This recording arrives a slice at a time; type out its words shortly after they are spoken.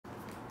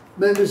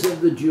Members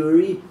of the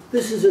jury,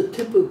 this is a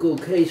typical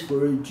case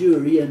for a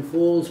jury and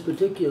falls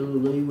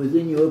particularly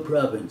within your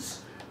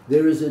province.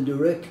 There is a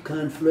direct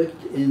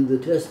conflict in the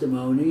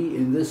testimony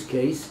in this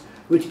case,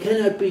 which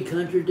cannot be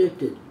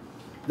contradicted.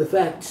 The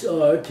facts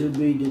are to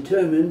be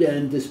determined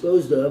and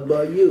disposed of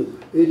by you.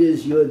 It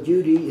is your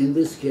duty in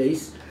this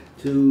case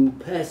to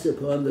pass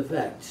upon the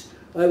facts.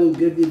 I will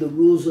give you the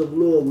rules of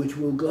law which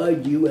will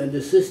guide you and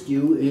assist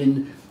you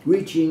in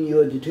reaching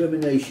your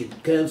determination.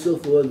 Counsel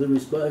for the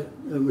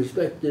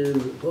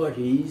respective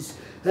parties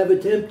have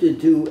attempted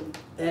to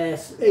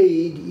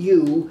aid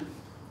you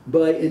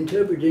by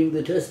interpreting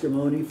the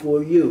testimony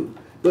for you.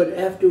 But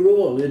after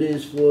all, it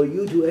is for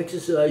you to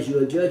exercise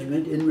your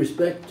judgment in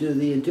respect to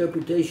the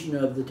interpretation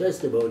of the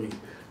testimony.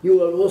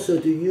 You are also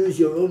to use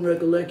your own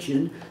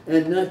recollection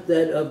and not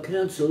that of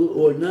counsel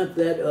or not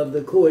that of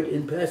the court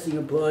in passing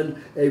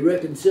upon a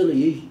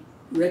reconciliation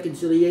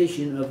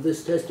of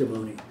this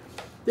testimony.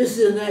 This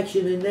is an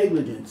action in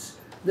negligence.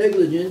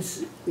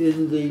 Negligence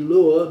in the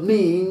law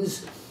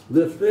means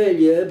the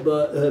failure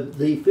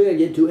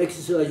to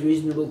exercise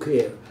reasonable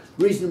care.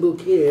 Reasonable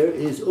care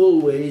is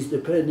always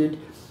dependent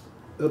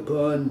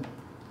upon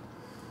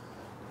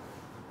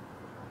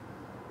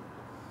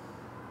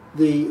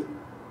the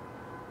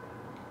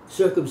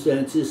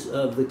circumstances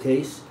of the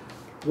case.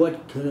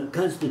 What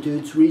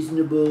constitutes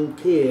reasonable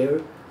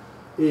care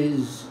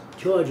is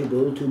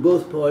chargeable to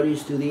both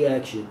parties to the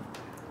action.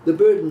 The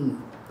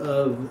burden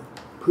of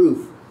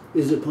proof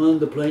is upon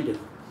the plaintiff.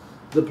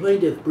 The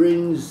plaintiff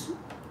brings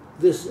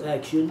this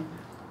action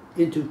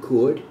into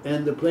court,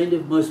 and the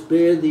plaintiff must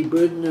bear the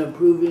burden of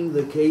proving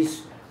the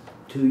case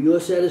to your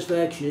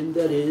satisfaction.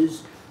 That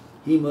is,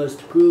 he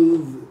must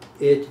prove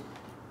it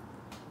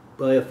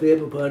by a fair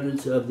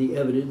preponderance of the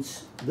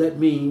evidence. That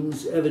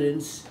means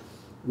evidence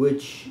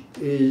which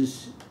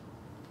is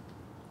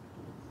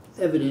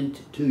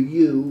evident to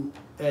you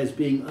as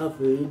being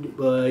offered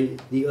by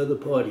the other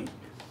party.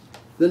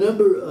 The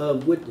number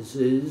of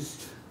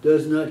witnesses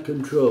does not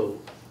control.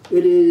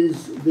 It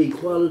is the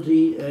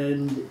quality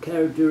and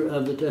character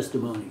of the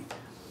testimony.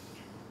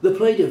 The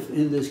plaintiff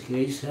in this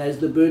case has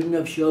the burden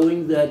of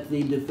showing that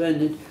the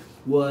defendant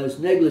was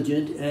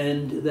negligent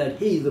and that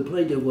he, the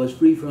plaintiff, was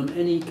free from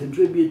any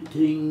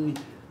contributing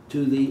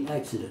to the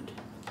accident.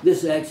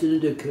 This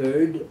accident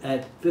occurred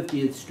at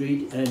 50th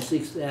Street and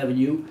 6th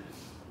Avenue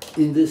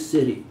in this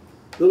city.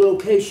 The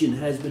location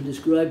has been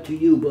described to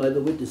you by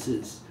the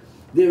witnesses.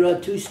 There are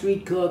two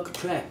streetcar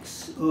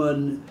tracks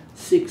on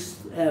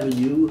 6th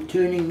Avenue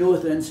turning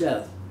north and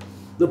south.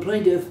 The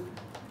plaintiff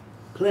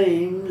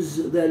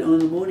claims that on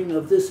the morning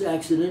of this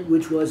accident,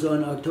 which was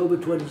on October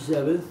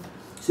 27th,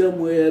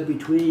 somewhere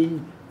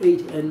between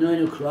 8 and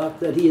 9 o'clock,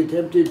 that he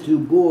attempted to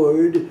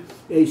board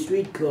a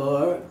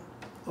streetcar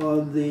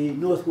on the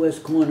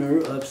northwest corner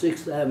of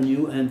 6th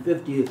Avenue and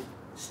 50th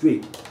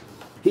Street.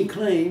 He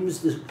claims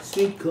the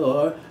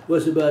streetcar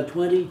was about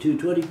 20 to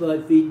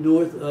 25 feet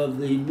north of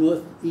the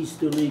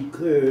northeasterly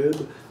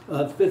curb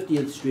of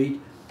 50th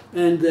Street,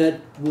 and that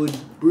would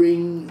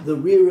bring the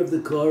rear of the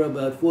car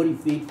about 40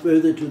 feet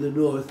further to the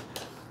north,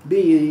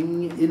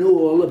 being in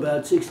all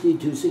about 60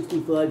 to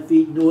 65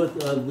 feet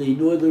north of the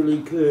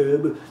northerly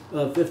curb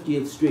of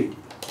 50th Street.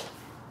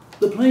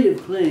 The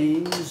plaintiff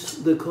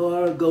claims the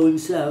car going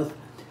south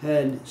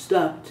had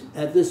stopped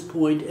at this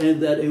point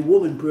and that a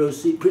woman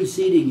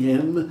preceding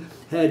him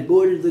had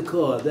boarded the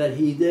car, that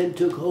he then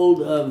took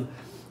hold of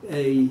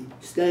a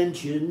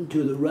stanchion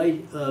to the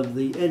right of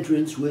the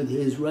entrance with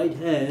his right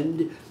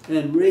hand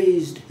and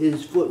raised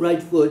his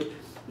right foot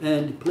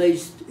and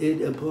placed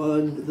it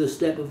upon the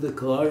step of the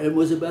car and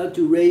was about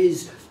to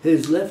raise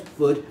his left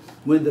foot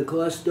when the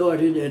car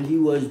started, and he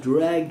was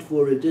dragged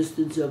for a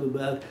distance of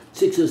about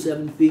 6 or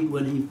 7 feet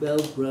when he fell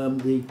from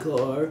the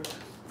car,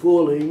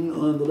 falling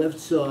on the left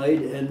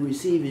side and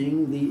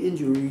receiving the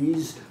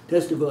injuries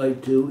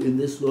testified to in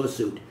this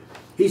lawsuit.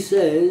 He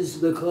says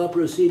the car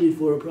proceeded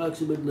for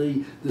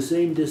approximately the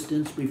same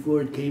distance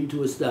before it came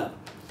to a stop.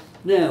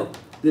 Now,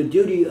 the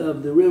duty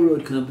of the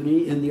railroad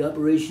company in the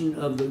operation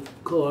of the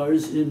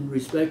cars in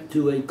respect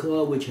to a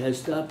car which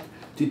has stopped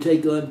to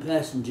take on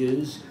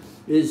passengers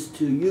is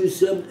to use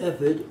some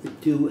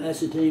effort to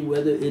ascertain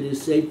whether it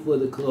is safe for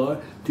the car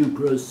to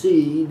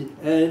proceed,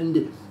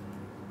 and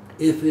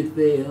if it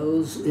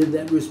fails in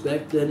that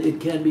respect, then it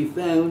can be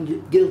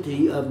found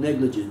guilty of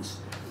negligence.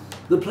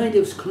 The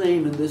plaintiff's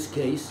claim in this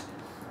case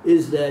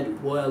is that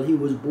while he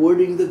was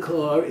boarding the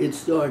car, it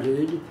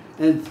started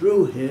and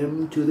threw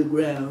him to the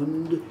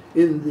ground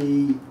in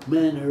the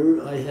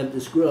manner I have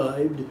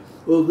described,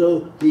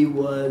 although he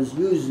was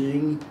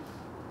using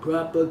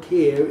proper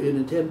care in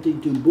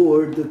attempting to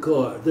board the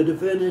car. The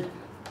defendant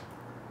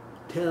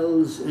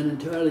tells an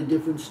entirely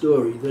different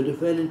story. The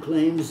defendant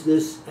claims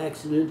this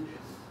accident,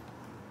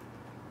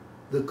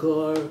 the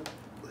car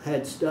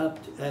had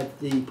stopped at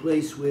the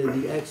place where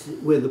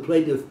the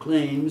plaintiff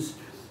claims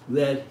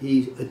that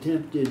he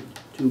attempted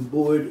to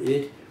board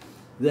it,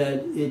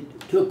 that it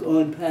took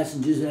on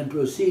passengers and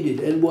proceeded,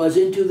 and was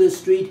into the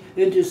street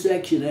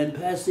intersection and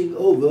passing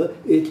over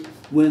it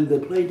when the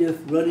plaintiff,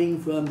 running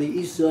from the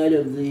east side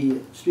of the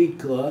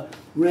streetcar,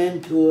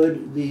 ran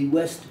toward the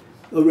west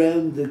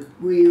around the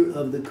rear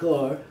of the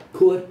car,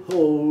 caught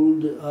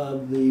hold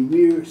of the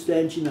rear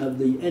stanchion of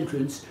the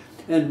entrance,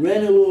 and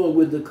ran along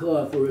with the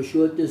car for a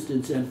short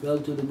distance and fell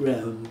to the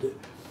ground.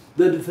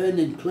 The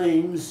defendant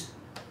claims,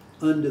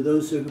 under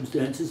those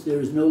circumstances,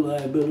 there is no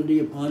liability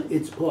upon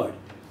its part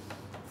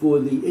for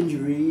the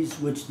injuries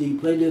which the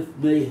plaintiff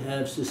may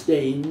have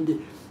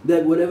sustained,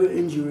 that whatever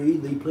injury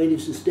the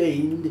plaintiff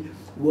sustained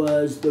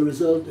was the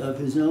result of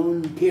his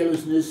own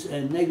carelessness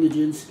and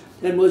negligence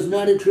and was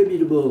not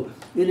attributable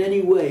in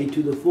any way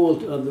to the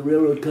fault of the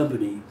railroad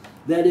company.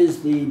 That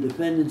is the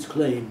defendant's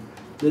claim.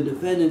 The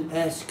defendant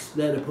asks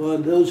that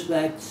upon those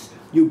facts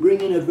you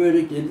bring in a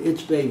verdict in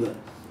its favor.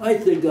 I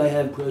think I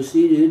have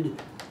proceeded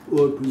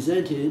or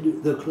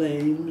presented the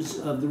claims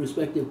of the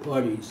respective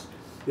parties.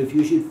 If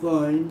you should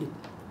find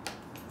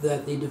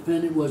that the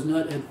defendant was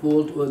not at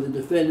fault, or the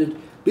defendant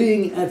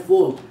being at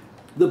fault,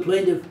 the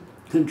plaintiff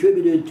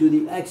contributed to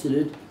the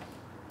accident,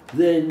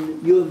 then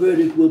your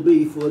verdict will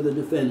be for the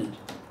defendant.